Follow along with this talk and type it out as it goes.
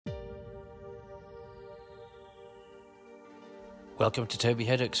Welcome to Toby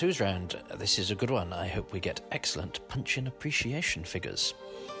Hadoke's Who's Round. This is a good one. I hope we get excellent punch-in appreciation figures.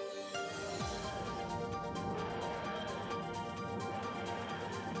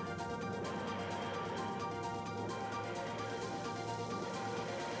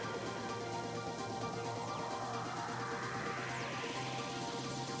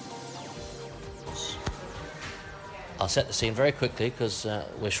 I'll set the scene very quickly because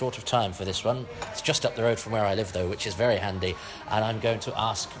we're short of time for this one. It's just up the road from where I live, though, which is very handy. And I'm going to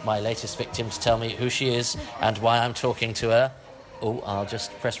ask my latest victim to tell me who she is and why I'm talking to her. Oh, I'll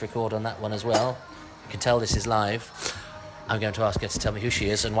just press record on that one as well. You can tell this is live. I'm going to ask her to tell me who she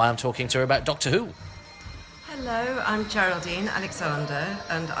is and why I'm talking to her about Doctor Who. Hello, I'm Geraldine Alexander,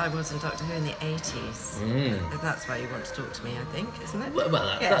 and I was in Doctor Who in the 80s. And that's why you want to talk to me, I think, isn't it? Well,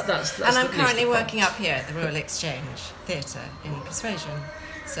 yes. that's and I'm currently working up here at the Royal Exchange Theatre in Persuasion.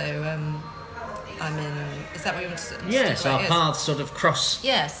 So I'm in... Is that what you want to Yes, talk about? our paths sort of cross.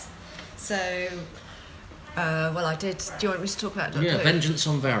 Yes. So... well, I did... Do you want me to talk about Doctor Who? Vengeance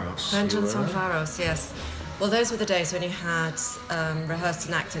on Varos. Vengeance on Varos, yes. Well, those were the days when you had rehearsed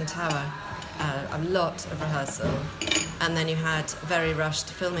in Acton Tower. A lot of rehearsal, and then you had very rushed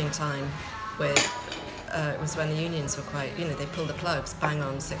filming time with it was when the unions were quite, they pulled the plugs bang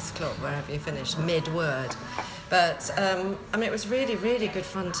on 6 o'clock wherever you finished, mid-word. But it was really, really good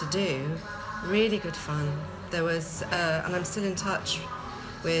fun to do, really good fun. There was, and I'm still in touch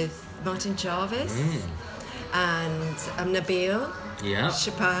with Martin Jarvis and Nabil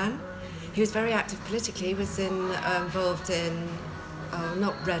Chopin. He was very active politically. He was involved in,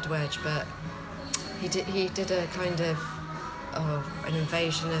 not Red Wedge, but he did a kind of an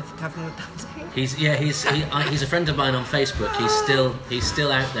invasion of government building. He's a friend of mine on Facebook. He's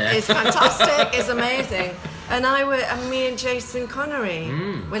still out there. It's fantastic. It's amazing. And me and Jason Connery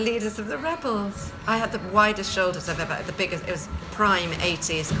were leaders of the rebels. I had the widest shoulders I've ever had. The biggest. It was prime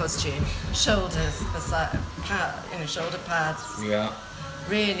 80s costume. Shoulders, shoulder pads. Yeah.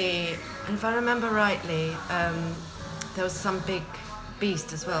 Really. And if I remember rightly, there was some big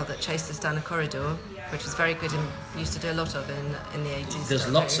beast as well that chased us down a corridor, which was very good and used to do a lot of in the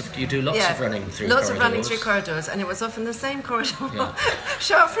 80s. You do lots of running through corridors. Lots of running through corridors, and it was often the same corridor,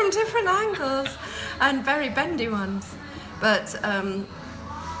 shot from different angles, and very bendy ones. But I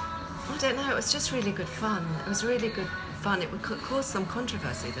don't know, it was just really good fun. It was really good fun. It would cause some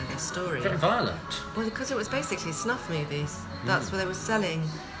controversy, though, this story. Very violent. Well, because it was basically snuff movies. That's what they were selling.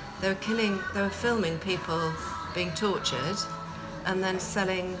 They were filming people being tortured, and then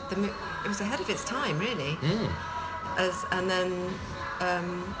selling it was ahead of its time, really. And then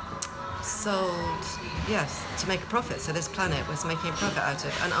sold, to make a profit. So this planet was making a profit out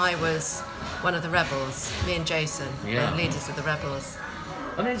of, and I was one of the rebels. Me and Jason, were leaders of the rebels.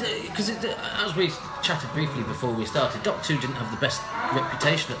 I mean, because as we chatted briefly before we started, Doctor Who didn't have the best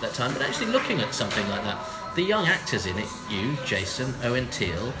reputation at that time, but actually looking at something like that, the young actors in it, you, Jason, Owen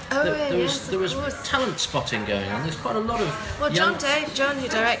Teale, there was talent spotting going on. There's quite a lot of... Well, John, who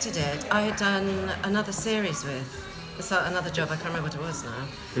directed it, I had done another series with. It's another job, I can't remember what it was now.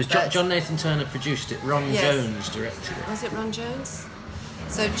 It was John Nathan Turner produced it, Ron Jones directed it. Was it Ron Jones?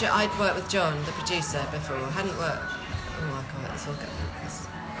 So I'd worked with John, the producer, before. I hadn't worked... Oh, I can't, it's all good.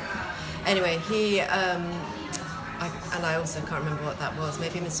 Anyway, he... I also can't remember what that was.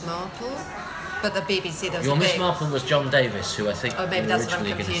 Maybe Miss Marple? But the BBC, Your Miss Marple was John Davis, who I think maybe that's what I'm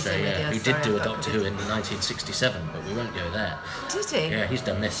confusing with. Who did do a Doctor Who in 1967, but we won't go there. Did he? Yeah, he's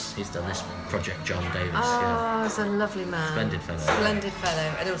done this Project John Davis. Oh, he's a lovely man. Splendid fellow. Splendid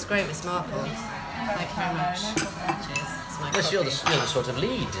fellow. And it was great, Miss Marple. Thank you very much. Cheers. You're the sort of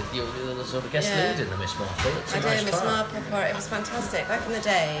lead. You're the sort of guest lead in the Miss Marple. It's a nice Miss Marple part. It was fantastic. Back in the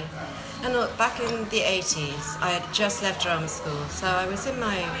day, and look, back in the 80s, I had just left drama school, so I was in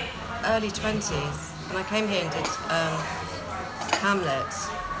my early 20s, and I came here and did Hamlet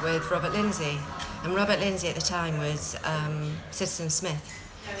with Robert Lindsay. And Robert Lindsay at the time was Citizen Smith.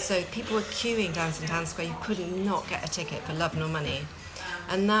 So people were queuing down St Anne's Square. You could not get a ticket for love nor money.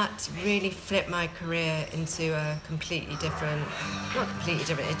 And that really flipped my career into a completely different, not completely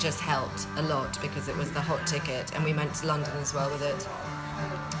different, it just helped a lot because it was the hot ticket, and we went to London as well with it.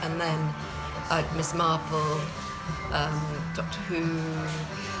 And then Miss Marple, Doctor Who,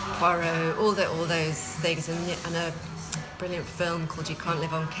 Poirot, all those things, and a brilliant film called You Can't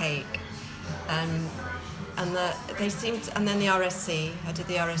Live on Cake. And then the RSC, I did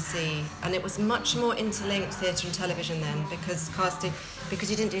the RSC, and it was much more interlinked theatre and television then because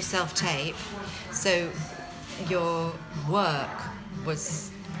you didn't do self-tape, so your work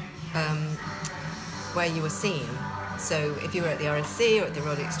was where you were seen. So if you were at the RSC or at the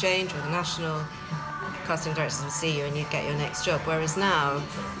Royal Exchange or the National, casting directors would see you and you'd get your next job. Whereas now,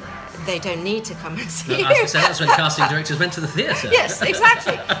 they don't need to come and see you. I was going to say, that's when casting directors went to the theatre. Yes,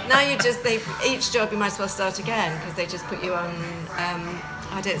 exactly. Now each job you might as well start again because they just put you on.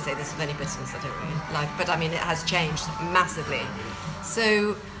 I don't say this with any bitterness, I don't really like, but I mean it has changed massively.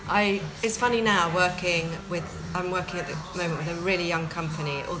 So it's funny now I'm working at the moment with a really young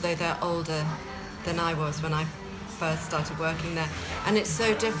company, although they're older than I was when I first started working there, and it's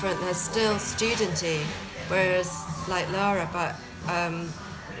so different. They're still studenty, whereas like Lara, but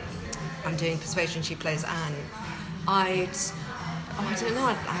I'm doing Persuasion, she plays Anne. I don't know,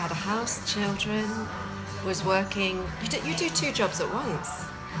 I had a house, children, was working. You do 2 jobs at once.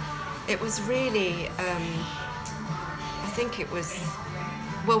 It was really, I think it was,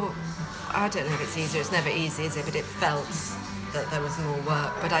 well, I don't know if it's easier, it's never easy, is it? But it felt that there was more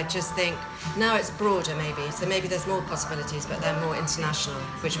work. But I just think now it's broader maybe, so maybe there's more possibilities, but they're more international,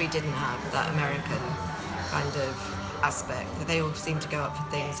 which we didn't have, that American kind of aspect. They all seem to go up for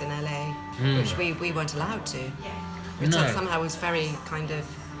things in LA, which we weren't allowed to. Which somehow was very kind of,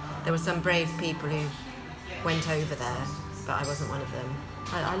 there were some brave people who went over there, but I wasn't one of them.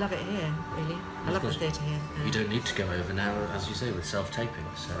 I love it here, really. I love the theatre here. You don't need to go over now, as you say, with self-taping.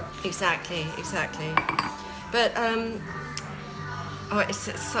 So Exactly. But it's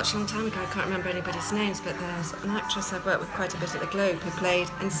such a long time ago, I can't remember anybody's names, but there's an actress I've worked with quite a bit at the Globe who played,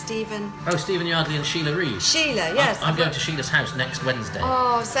 and Stephen... Oh, Stephen Yardley and Sheila Reid. Sheila, yes. I'm going to Sheila's house next Wednesday.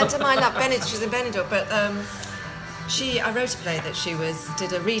 Oh, send her my love. She's in Benidorm, but I wrote a play that she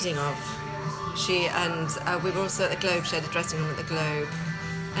did a reading of. We were also at the Globe, she had a dressing room at the Globe.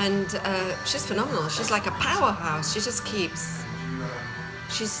 And she's phenomenal. She's like a powerhouse. She just keeps...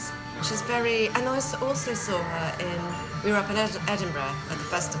 She's very... And I also saw her we were up in Edinburgh at the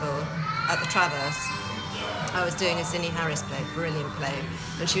festival, at the Traverse. I was doing a Zinnie Harris play, brilliant play.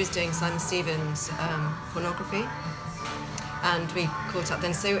 And she was doing Simon Stevens' Pornography. And we caught up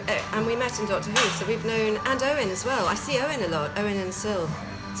then. And we met in Doctor Who, so we've known... And Owen as well. I see Owen a lot. Owen and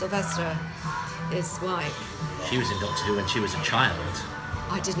Sylvester, his wife. She was in Doctor Who when she was a child.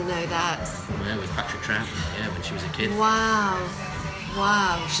 I didn't know that. Yeah, with Patrick Troughton, when she was a kid. Wow.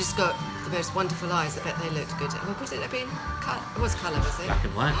 She's got the most wonderful eyes. I bet they looked good. Would it have been it was colour, was it? Black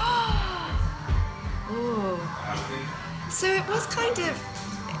and white. Oh. So it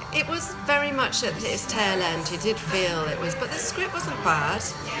was very much at its tail end. You did feel it was, but the script wasn't bad,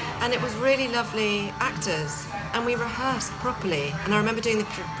 and it was really lovely actors, and we rehearsed properly. And I remember doing the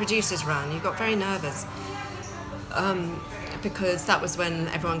producers run. You got very nervous. Because that was when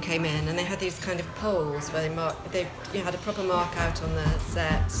everyone came in, and they had these kind of poles where you had a proper mark out on the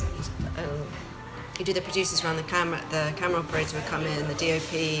set. You do the producers run, the camera operator would come in, the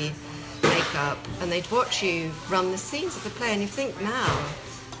DOP, makeup, and they'd watch you run the scenes of the play. And you think now,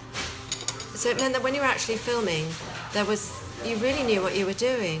 so it meant that when you were actually filming, you really knew what you were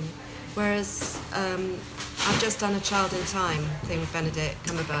doing. Whereas I've just done a Child in Time thing with Benedict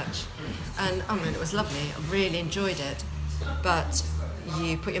Cumberbatch, and it was lovely. I really enjoyed it. But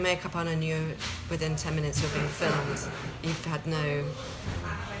you put your makeup on and within 10 minutes you're being filmed. You've had no...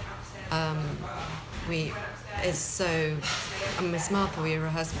 Miss Marple, we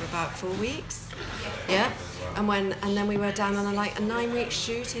rehearsed for about 4 weeks. Yeah. And then we were down on a 9-week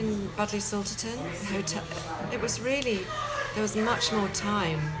shoot in Budley Salterton Hotel. It was really... There was much more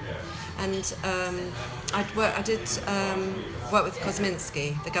time. And I did work with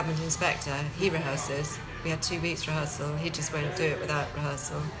Kosminski, the government inspector. He rehearses. We had 2 weeks rehearsal. He just won't do it without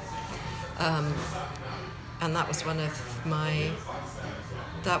rehearsal. And that was one of my...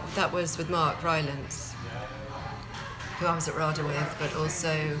 That was with Mark Rylance, who I was at RADA with, but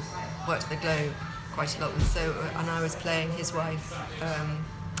also worked at the Globe quite a lot with. And I was playing his wife,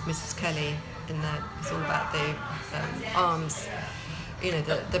 Mrs. Kelly, in that. It's all about the arms. You know,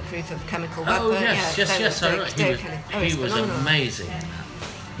 the proof of chemical weapon. Oh, yes. He was amazing.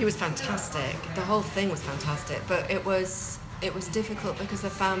 He was fantastic. The whole thing was fantastic, but it was difficult because the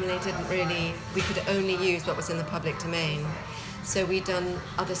family didn't really... We could only use what was in the public domain. So we'd done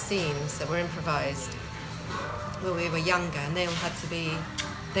other scenes that were improvised when we were younger, and they all had to be...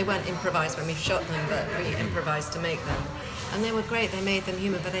 They weren't improvised when we shot them, but we improvised to make them. And they were great, they made them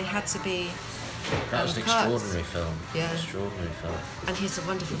human, but they had to be... That was an extraordinary film. Yeah. Extraordinary film. And he's a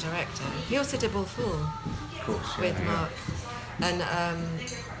wonderful director. He also did Wolf Hall. Of course, with Mark. And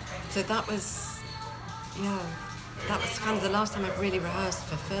so that was kind of the last time I've really rehearsed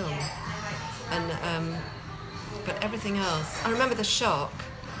for film. And but everything else, I remember the shock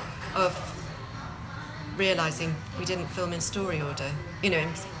of realising we didn't film in story order, in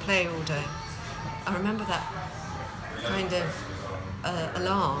play order. I remember that kind of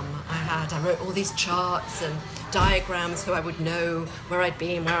alarm I wrote all these charts and diagrams so I would know where I'd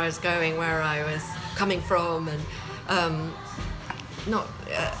been, where I was going, where I was coming from, and not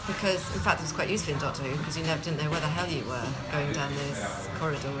because in fact it was quite useful in Doctor Who because you never didn't know where the hell you were going down those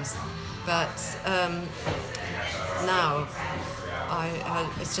corridors. But now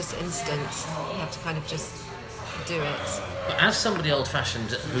it's just instant. You have to kind of just do it. But as somebody old-fashioned,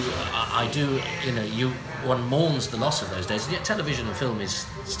 who I do, one mourns the loss of those days, and yet television and film is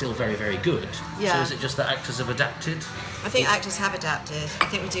still very, very good. Yeah. So is it just that actors have adapted? I think actors have adapted. I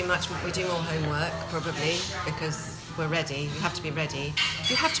think we do more homework, probably, because we're ready. You have to be ready.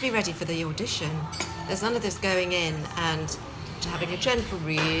 You have to be ready for the audition. There's none of this going in and having a gentle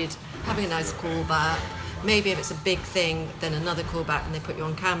read, having a nice callback. Maybe if it's a big thing, then another callback and they put you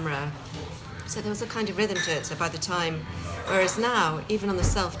on camera. So there was a kind of rhythm to it. So by the time, whereas now, even on the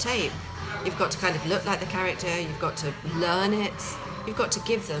self-tape, you've got to kind of look like the character, you've got to learn it, you've got to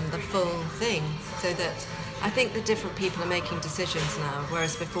give them the full thing. So that I think the different people are making decisions now,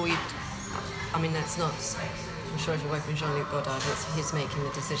 whereas before that's not, I'm sure if you work with Jean-Luc Godard, he's making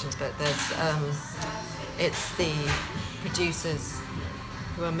the decisions, but there's, it's the producers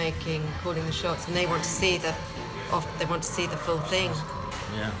who are calling the shots, and they want to see the full thing.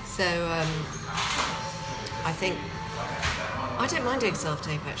 Yeah. So I think I don't mind doing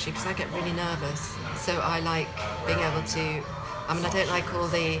self-tape actually because I get really nervous. So I like being able to. I don't like all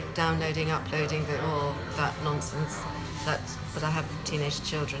the downloading, uploading, all that nonsense. But I have teenage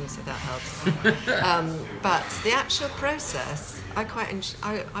children, so that helps. But the actual process, I quite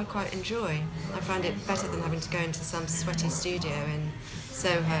enjoy. I find it better than having to go into some sweaty studio in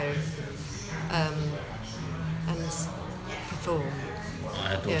Soho and perform. I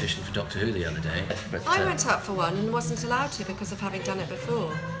had an audition for Doctor Who the other day. But, I went up for one and wasn't allowed to because of having done it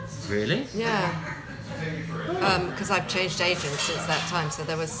before. Really? Yeah. Because I've changed agents since that time, so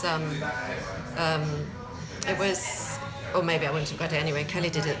there was some. It was, or maybe I wouldn't have got it anyway. Kelly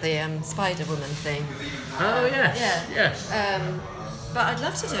did it, the Spider Woman thing. Oh yes. Yeah. Yes. But I'd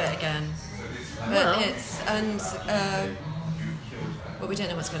love to do it again. But well, we don't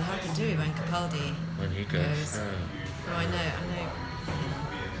know what's going to happen, do we, when Capaldi When he goes. Oh, I know.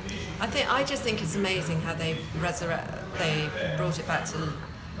 I just think it's amazing how they brought it back to,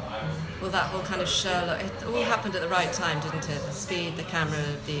 that whole kind of Sherlock. It all happened at the right time, didn't it? The speed, the camera,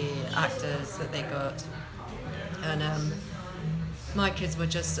 the actors that they got, and my kids were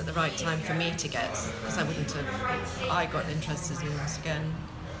just at the right time for me to get, because I got interested in it again.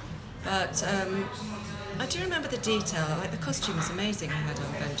 But I do remember the detail. Like the costume was amazing. I had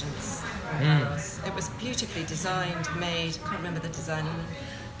on Vengeance. It was beautifully designed, made. I can't remember the designer.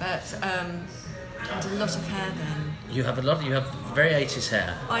 But I had a lot of hair then. You have very 80s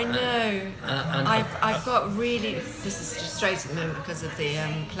hair. I know. I've got really. This is just straight at the moment because of the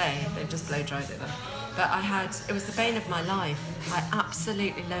play. They've just blow dried it though. But it was the bane of my life. I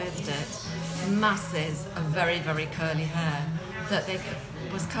absolutely loathed it. Masses of very, very curly hair that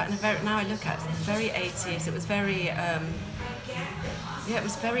was cut in now I look at it, very 80s. It was very, it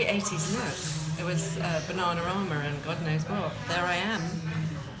was very 80s look. It was banana armour and God knows what. There I am.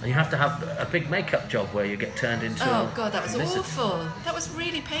 And you have to have a big makeup job where you get turned into... Oh God, that was awful. That was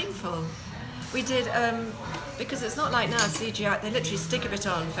really painful. We did, because it's not like now CGI, they literally stick a bit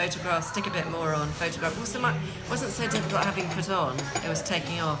on, photograph, stick a bit more on, photograph. It wasn't so difficult having put on, it was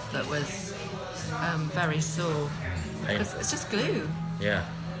taking off that was very sore. Because it's just glue. Yeah.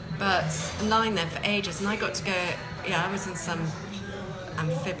 But lying there for ages, and I got to go, I was in some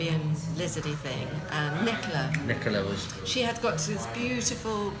amphibian lizardy thing, Nicola was... She had got this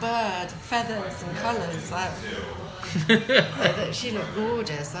beautiful bird, feathers and colours. She looked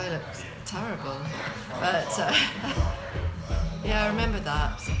gorgeous, I looked terrible. But, I remember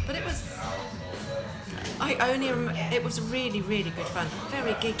that. But it was... it was really, really good fun.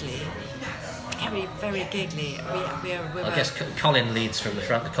 Very giggly. Very, very giggly. I guess Colin leads from the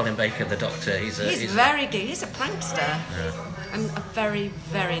front. Colin Baker, the Doctor. He's very giggly. He's a prankster, and a very,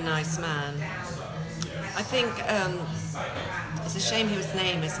 very nice man. I think it's a shame his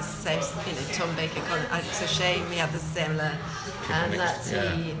name is the same. Tom Baker. Colin. It's a shame he had the similar, and that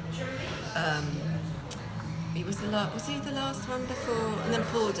he was the last. Was he the last one before? And then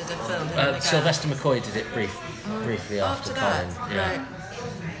Paul did a film. Sylvester McCoy did it briefly after that. Colin. Yeah. Right.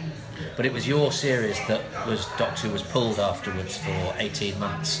 But it was your series that Doctor Who was pulled afterwards for 18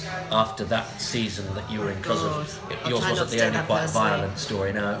 months after that season that you were in because of yours wasn't the only quite violent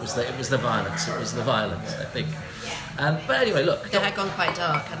story. No, it was the violence. It was the violence, I think. But anyway, look. It had gone quite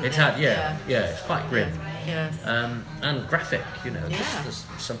dark, hadn't it? It had, yeah. It's quite grim. Yes. And graphic, you know. Yeah. There's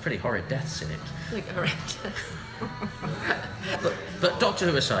some pretty horrid deaths in it. Like horrendous. But Doctor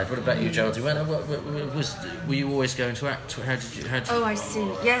Who aside, what about you, Geraldine? Were you always going to act? How did you? Oh, I see.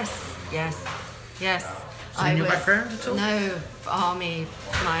 Yes. In your background at all? No, army.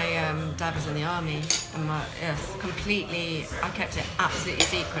 My dad was in the army, and completely. I kept it absolutely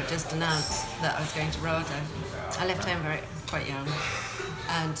secret. Just announced that I was going to RADA. I left home quite young,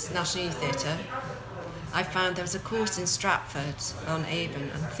 and National Youth Theatre. I found there was a course in Stratford on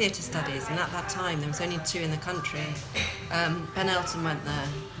Avon on theatre studies, and at that time there was only 2 in the country. Ben Elton went there.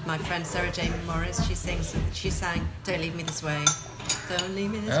 My friend Sarah Jane Morris, she sang "Don't Leave Me This Way." Don't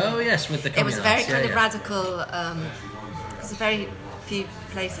leave me this way. Oh yes, with the It was very kind of yeah. radical. There's very few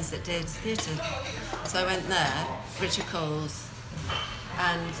places that did theatre, so I went there. Richard Coles,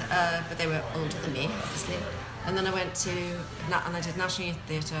 and but they were older than me, obviously. And then I went to and I did National Youth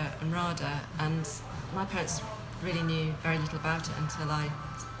Theatre and RADA, and my parents really knew very little about it until I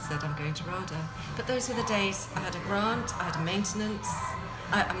said I'm going to RADA. But those were the days I had a grant, I had a maintenance.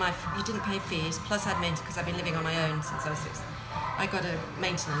 You didn't pay fees, plus I had maintenance because I've been living on my own since I was 6. I got a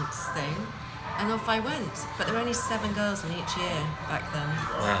maintenance thing, and off I went. But there were only 7 girls in each year back then.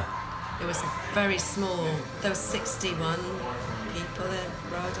 Wow. It was very small. There were 61 people in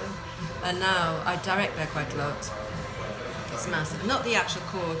RADA, and now I direct there quite a lot. It's massive. Not the actual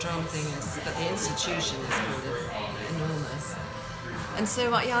core drama thing is, but the institution is kind of enormous. And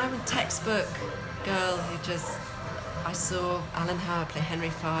so, I'm a textbook girl who I saw Alan Howard play Henry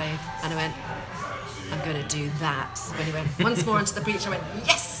V, and I went, I'm going to do that. When he went once more into the breach, I went,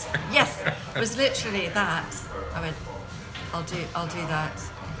 yes. It was literally that. I went, I'll do that,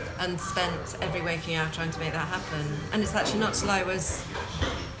 and spent every waking hour trying to make that happen. And it's actually not till I was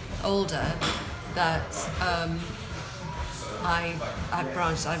older that I've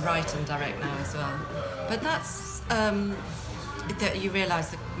branched. I write and direct now as well. But that's that you realise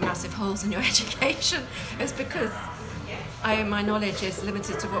the massive holes in your education is because my knowledge is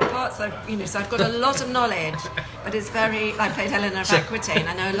limited to what parts so I've got a lot of knowledge, but it's very. I played Eleanor of Aquitaine.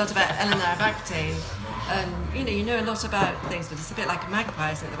 I know a lot about Eleanor of Aquitaine, and you know a lot about things, but it's a bit like a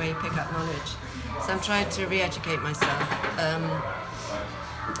magpie, isn't it, the way you pick up knowledge? So I'm trying to re-educate myself.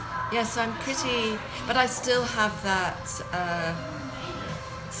 So I'm pretty, but I still have that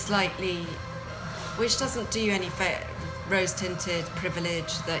slightly, which doesn't do you any rose-tinted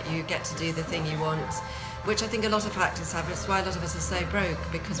privilege that you get to do the thing you want, which I think a lot of actors have. It's why a lot of us are so broke,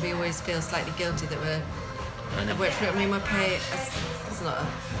 because we always feel slightly guilty that we're paid. It's not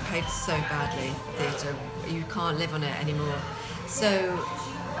paid so badly. Theatre, you can't live on it anymore. So,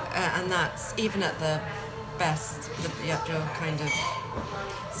 and that's even at the best. You're kind of.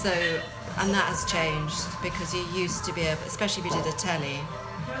 So, and that has changed, because you used to be able, especially if you did a telly,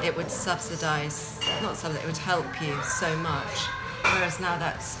 it would it would help you so much. Whereas now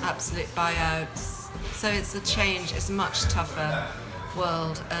that's absolute buyouts. So it's a change. It's a much tougher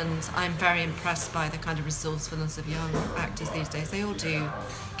world, and I'm very impressed by the kind of resourcefulness of young actors these days. They all do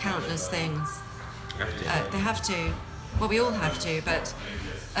countless things. They have to. Well, we all have to, but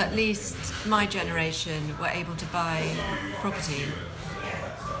at least my generation were able to buy property.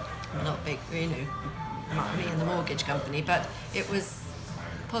 Not big, not me and the mortgage company, but it was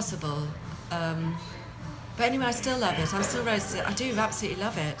possible. But anyway, I still love it. I'm still roasted. I do absolutely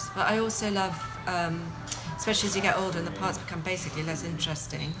love it. But I also love, especially as you get older and the parts become basically less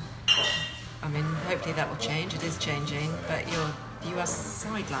interesting. I mean, hopefully that will change. It is changing, but you are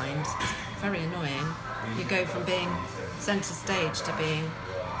sidelined. It's very annoying. You go from being centre stage to being,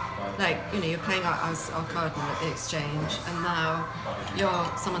 you're playing I was our gardener at the Exchange, and now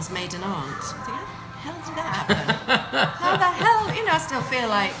you're someone's maiden aunt. I think, how the hell did that happen? How the hell? I still feel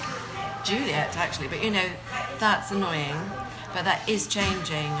like Juliet, actually, but that's annoying. But that is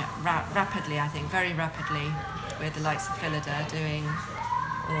changing rapidly, I think, very rapidly, with the likes of Phillida doing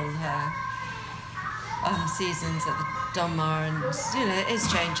all her seasons at the Donmar, and it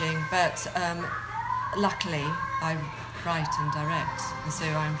is changing. But luckily, I write and direct, and so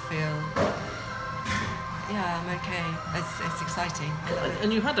I feel. Yeah, I'm okay. It's exciting.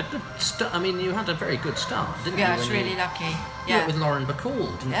 And you had a good start. I mean, you had a very good start, didn't you? Yeah, I was really lucky. Yeah, with Lauren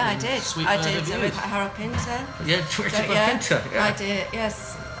Bacall. Yeah, I did. I did with Harold Pinter. Yeah, Richard Pinter. Yeah. I did.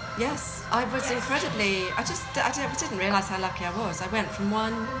 Yes. I was incredibly. I didn't realise how lucky I was. I went from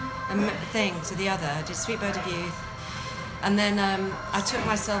one thing to the other. I did Sweet Bird of Youth, and then I took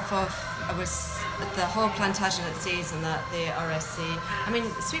myself off. I was the whole Plantagenet season at the RSC. I mean,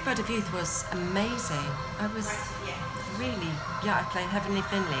 Sweet Bird of Youth was amazing. I was really, I played Heavenly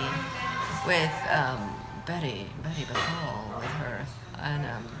Finley with Betty Bacall with her, and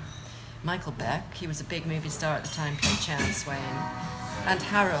Michael Beck, he was a big movie star at the time, played Chance Wayne, and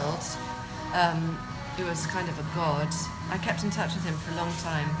Harold, who was kind of a god. I kept in touch with him for a long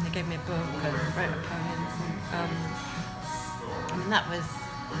time. He gave me a book and wrote a poem. I mean, that was...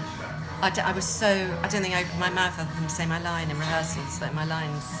 I don't think I opened my mouth other than to say my line in rehearsals, like my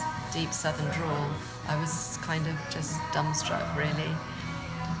line's deep southern drawl. I was kind of just dumbstruck, really.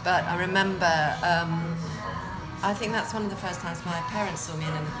 But I remember, I think that's one of the first times my parents saw me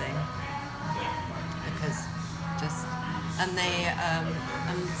in anything. Because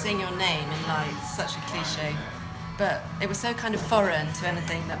and seeing your name in lights, such a cliche. But it was so kind of foreign to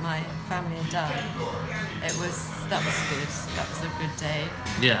anything that my family had done. That was good. That was a good day.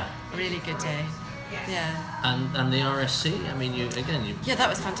 Yeah. Really good day. Yeah. And the RSC, I mean, you. Yeah, that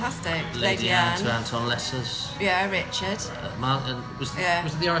was fantastic. Lady Anne to Anton Lesser's. Yeah, Richard. Was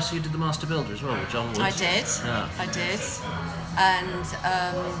it the RSC who did the Master Builder as well, with John Woods? I did. Yeah. I did. And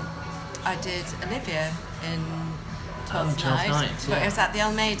I did Olivia in Twelfth Night. Yeah. It was at the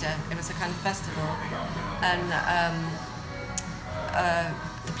Almeida. It was a kind of festival. And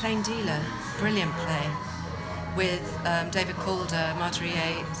The Plain Dealer, brilliant play, with David Calder, Marjorie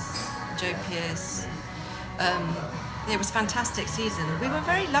Yates, Joe Pearce. It was a fantastic season. We were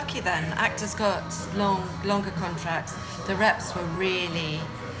very lucky then. Actors got longer contracts. The reps were really...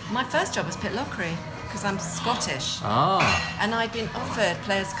 My first job was Pitlochry, because I'm Scottish. Ah. And I'd been offered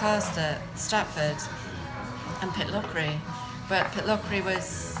Players Cast at Stratford and Pitlochry. But Pitlochry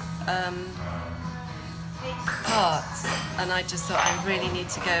was parts, and I just thought I really need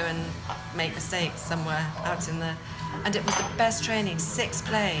to go and make mistakes somewhere out in the... And it was the best training, 6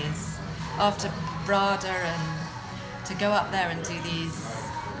 plays after Brada, and to go up there and do these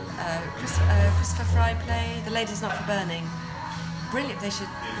Christopher Fry play, The Lady's Not for Burning. Brilliant. They should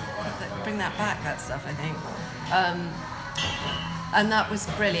bring that back, that stuff, I think. And that was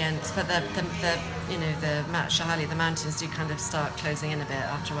brilliant. But the Shahali, the mountains do kind of start closing in a bit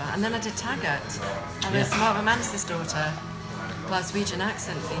after a while. And then I did Taggart. I was Mark McManus's daughter, Glaswegian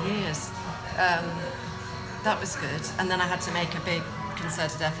accent for years. That was good. And then I had to make a big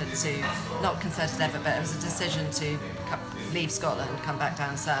concerted effort not concerted effort, but it was a decision to leave Scotland, come back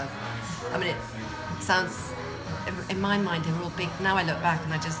down south. I mean, it sounds, in my mind, they were all big. Now I look back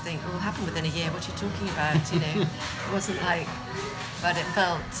and I just think, oh, it happened within a year. What are you talking about? It wasn't like, but it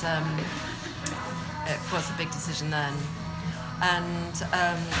felt, it was a big decision then. And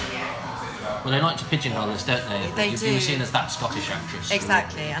well, they like to pigeonhole us, don't they? They do. You were seen as that Scottish actress.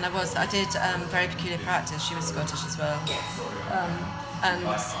 Exactly, and I did Very Peculiar Practice. She was Scottish as well. And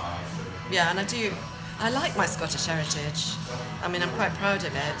I like my Scottish heritage. I mean, I'm quite proud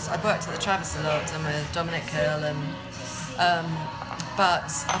of it. I've worked at the Travis a lot and with Dominic Hill,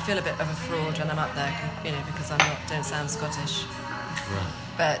 but I feel a bit of a fraud when I'm up there, because don't sound Scottish. Right.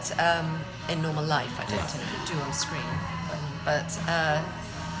 But in normal life, I don't do on screen. But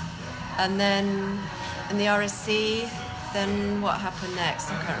and then in the RSC, then what happened next?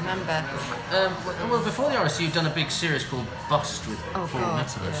 I can't remember. Well, before the RSC, you've done a big series called Bust with Paul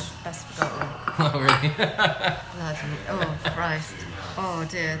Nicholas. Yeah, best forgotten. Oh, really? Oh, Christ. Oh,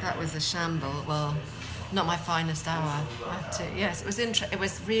 dear, that was a shamble. Well, not my finest hour. I have to. Yes, it was it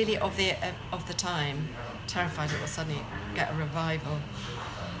was really of the time. Terrified it will suddenly get a revival.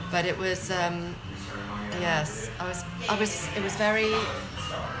 But it was. Yes, it was very.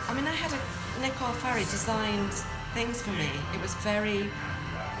 I mean, I had Nick O'Farry designed things for me. It was very,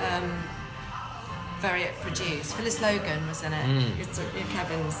 very produced. Phyllis Logan was in it. It's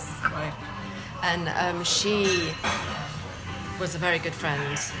Kevin's wife, and she was a very good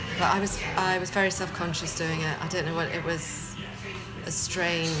friend. But I was very self-conscious doing it. I don't know what it was. A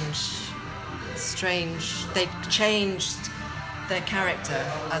strange. They changed their character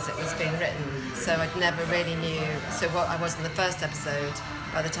as it was being written, so I never really knew. So what I was in the first episode,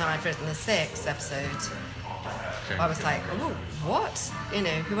 by the time I'd written the 6th episode, I was like, oh, what?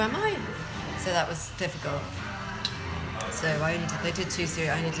 Who am I? So that was difficult. So they did 2 series.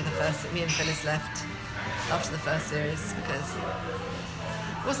 I only did the first. Me and Phyllis left after the first series because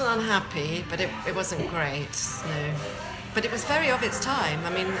I wasn't unhappy, but it wasn't great. No, but it was very of its time. I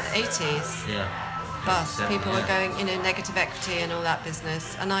mean, 80s. Yeah. Bust. People were going, negative equity and all that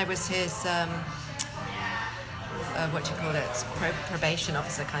business. And I was his, probation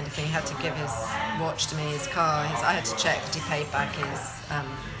officer kind of thing. He had to give his watch to me, his car. I had to check that he paid back his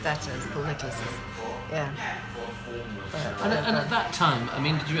debtors, Paul Nicholas's. Yeah. And at that time, I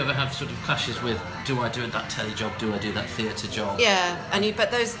mean, did you ever have sort of clashes with, do I do that telly job, do I do that theatre job? Yeah,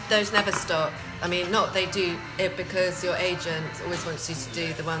 but those never stop. I mean, they do it because your agent always wants you to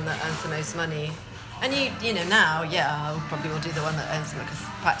do the one that earns the most money. And you know, now, I probably will do the one that ends because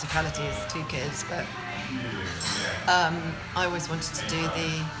practicality is 2 kids, but I always wanted to do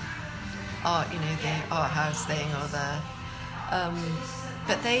the art, the art house thing or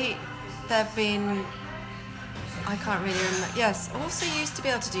but they've been, I can't really remember. Yes, I also used to be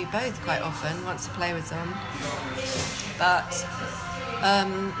able to do both quite often once the play was on. But,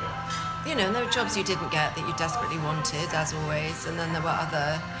 and there were jobs you didn't get that you desperately wanted, as always, and then there were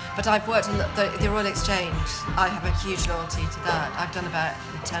other. But I've worked in the Royal Exchange. I have a huge loyalty to that. I've done about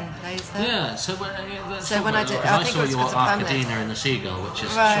 10 plays there. Yeah, so when I did, I think saw it was you at Arcadina in the Seagull, which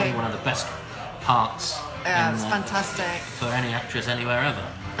is surely one of the best parts. Yeah, it's fantastic for any actress anywhere ever.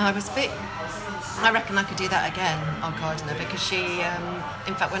 I reckon I could do that again, Arcadina, because she,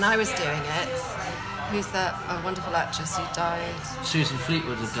 in fact, when I was doing it, who's that wonderful actress who died? Susan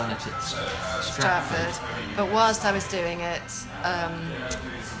Fleetwood had done it at Stratford. But whilst I was doing it,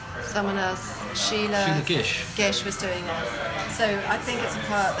 someone else, Sheila Gish was doing it. So I think it's a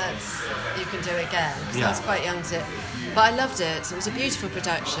part that you can do again, because I was quite young to. But I loved it. It was a beautiful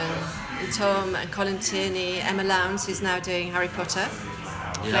production. And Tom and Colin Tierney, Emma Lowndes, who's now doing Harry Potter,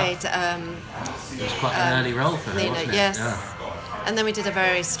 played. It was quite an early role for her, wasn't it? Yes. Yeah. And then we did a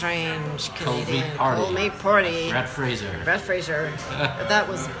very strange Canadian Call Me Party. Brad Fraser. That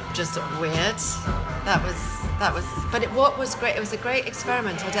was just weird. That was. But what was great? It was a great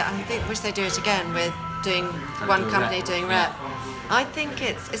experiment. I wish they do it again with doing one company doing rep. I think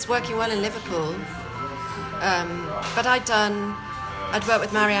it's working well in Liverpool. But I'd worked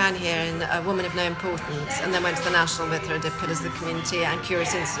with Marianne here in A Woman of No Importance, and then went to the National with her and did Pillars of the Community and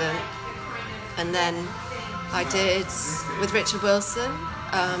Curious Incident. And then I did, with Richard Wilson,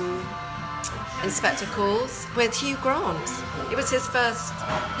 Inspector Calls, with Hugh Grant. It was his first,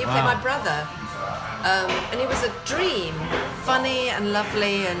 he played my brother. And it was a dream, funny and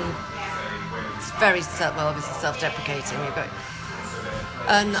lovely and very, obviously self-deprecating.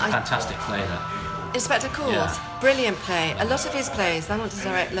 And fantastic play, that. Inspector Calls, brilliant play. A lot of his plays, I want to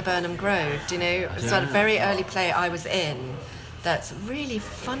direct Laburnum Grove, it's a very early play I was in that's really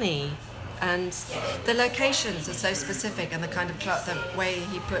funny. And the locations are so specific, and the kind of the way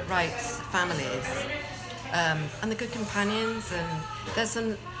he writes families, and the good companions,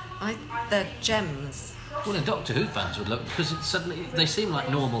 and they're gems. Well, in Doctor Who fans would look, because suddenly they seem like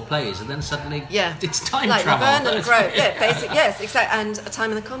normal plays, and then suddenly it's time travel. Like Vernon Grove, yes, exactly, and A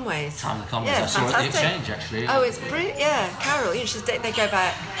Time in the Conways. Time in the Conways, I saw at the Exchange, actually. Oh, it's brilliant, Carol, they go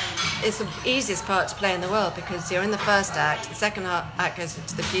back. It's the easiest part to play in the world, because you're in the first act, the second act goes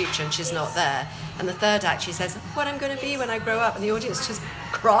into the future and she's not there, and the third act she says, what I'm going to be when I grow up, and the audience just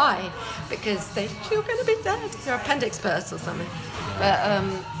cry, because you're going to be dead, your appendix bursts or something. But,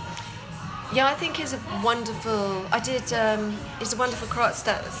 I think he's a wonderful. He's a wonderful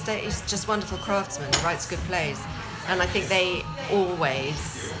he's just wonderful craftsman. He writes good plays, and I think they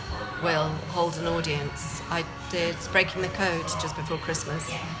always will hold an audience. I did Breaking the Code just before Christmas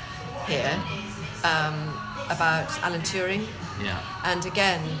here, about Alan Turing. Yeah. And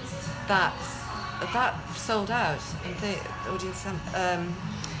again, that sold out, and the audience.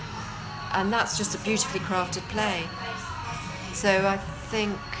 And that's just a beautifully crafted play. So I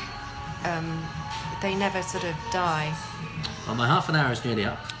think. They never sort of die. Well, my half an hour is nearly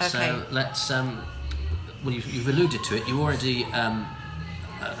up, okay. So let's. Well, you've alluded to it. You already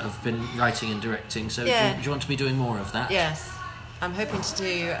have been writing and directing. So do you want to be doing more of that? Yes, I'm hoping to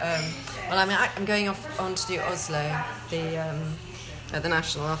do. I'm going on to do Oslo, at the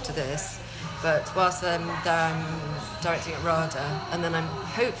National after this. But whilst I'm directing at RADA, and then I'm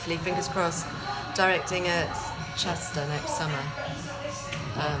hopefully, fingers crossed, directing at Chester next summer.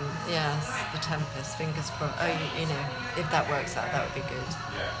 Yes, The Tempest, fingers crossed. If that works out, that would be good.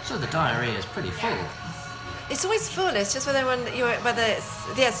 So the diary is pretty full. It's always full. It's just whether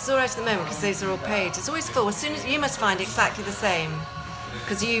it's all right at the moment because these are all paid. It's always full. As soon as you must find exactly the same,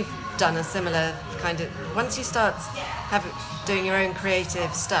 because you've done a similar kind of. Once you start doing your own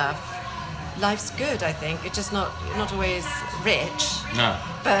creative stuff, life's good. I think it's just not always rich. No.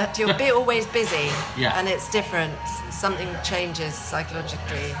 But you'll be always busy. Yeah. And it's different. Something changes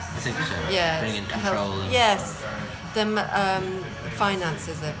psychologically. I think so. Yeah. Being in control. Yes. The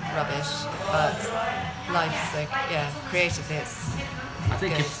finances are rubbish, but life's creatively it's. I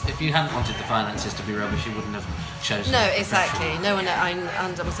think if you hadn't wanted the finances to be rubbish, you wouldn't have chosen. No, exactly. No one. I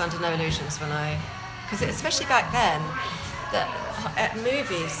was under no illusions because especially back then,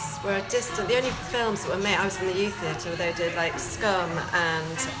 movies were distant. The only films that were made, I was in the youth theatre where they did like Scum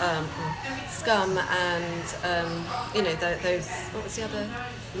and those. What was the other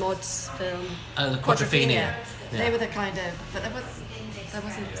mod film? The Quadrophenia. They were the kind of, but there was There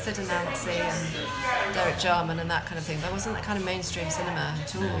wasn't Sid and Nancy and Derek Jarman and that kind of thing. There wasn't that kind of mainstream cinema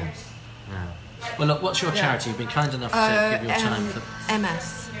at all. No. Well, look, what's your charity? You've been kind enough to give your time for...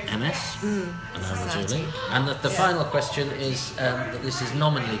 MS. Society. And the final question is that this is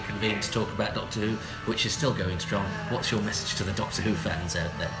nominally convened to talk about Doctor Who, which is still going strong. What's your message to the Doctor Who fans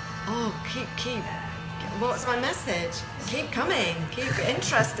out there? Oh, keep. What's my message? Keep coming. Keep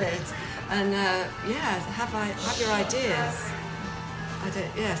interested. And have your ideas.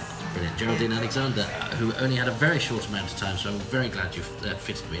 Yes. Brilliant. Geraldine Alexander, who only had a very short amount of time, so I'm very glad you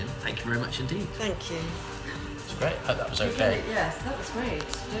fitted me in. Thank you very much indeed. Thank you. It's great. Hope that was okay. Yes, that was great.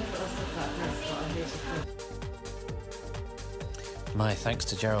 Don't put us off that rest. My thanks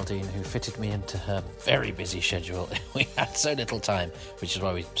to Geraldine, who fitted me into her very busy schedule. We had so little time, which is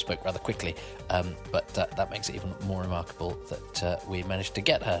why we spoke rather quickly. But that makes it even more remarkable that we managed to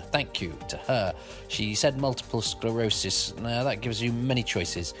get her. Thank you to her. She said multiple sclerosis. Now, that gives you many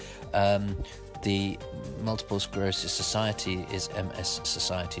choices. The Multiple Sclerosis Society is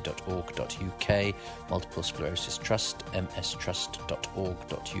mssociety.org.uk. Multiple Sclerosis Trust,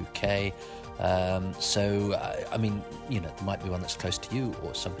 mstrust.org.uk. There might be one that's close to you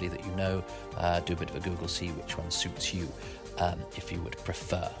or somebody that you know. Do a bit of a Google, see which one suits you, if you would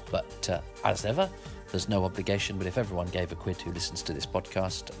prefer. But as ever, there's no obligation, but if everyone gave a quid who listens to this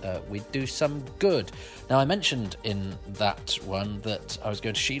podcast, we'd do some good. Now, I mentioned in that one that I was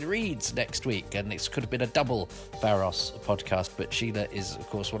going to Sheila Reid's next week, and it could have been a double Pharos podcast, but Sheila is, of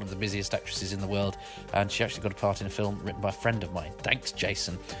course, one of the busiest actresses in the world, and she actually got a part in a film written by a friend of mine. Thanks,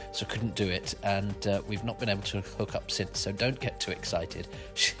 Jason. So couldn't do it, and we've not been able to hook up since, so don't get too excited,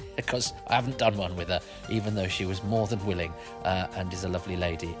 because I haven't done one with her, even though she was more than willing, and is a lovely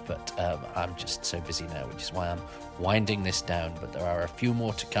lady, but I'm just so busy now, which is why I'm winding this down, but there are a few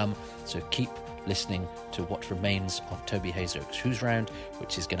more to come, so keep listening to what remains of Toby Hadoke's Who's Round,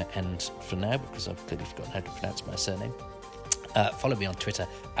 which is going to end for now because I've clearly forgotten how to pronounce my surname. Follow me on Twitter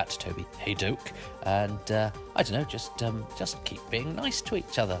at Toby Hadoke, and I don't know, just keep being nice to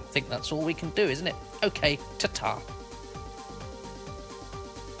each other. I think that's all we can do, isn't it? Okay, ta-ta.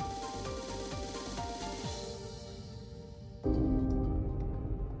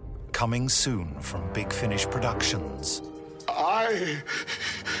 Coming soon from Big Finish Productions. I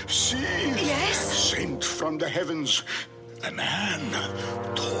see. Yes? Sent from the heavens, a man,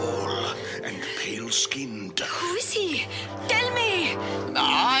 tall and pale-skinned. Who is he? Tell me.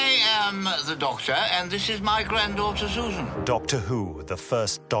 I am the Doctor, and this is my granddaughter, Susan. Doctor Who, The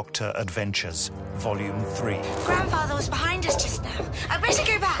First Doctor Adventures, Volume 3. Grandfather was behind us just now. I'd better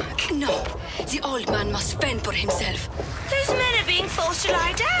go back. No, the old man must fend for himself. Those men are being forced to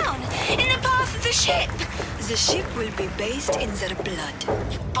lie down in the path of the ship. The ship will be bathed in their blood.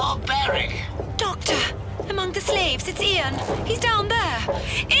 Barbaric. Doctor, among the slaves, it's Ian. He's down there.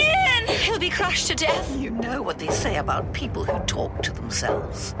 Ian! He'll be crushed to death. You know what they say about people who talk to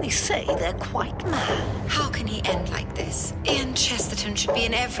themselves. They say they're quite mad. How can he end like this? Ian Chesterton should be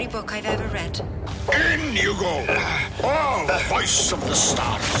in every book I've ever read. In you go! Oh, voice of the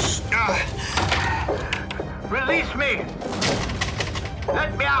stars! Release me!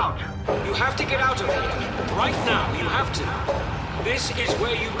 Let me out! You have to get out of here. Right now, you have to. This is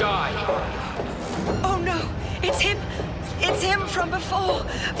where you die. Oh no, it's him. It's him from before,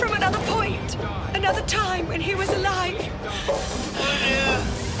 from another point, another time when he was alive. Oh dear.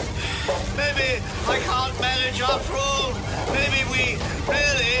 Maybe I can't manage after all. Maybe we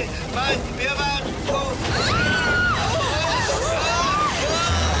really might be about to...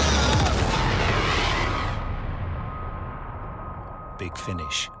 Big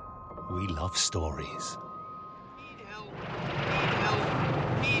Finish. We love stories. Need help.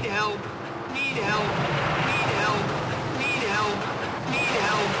 Need help. Need help.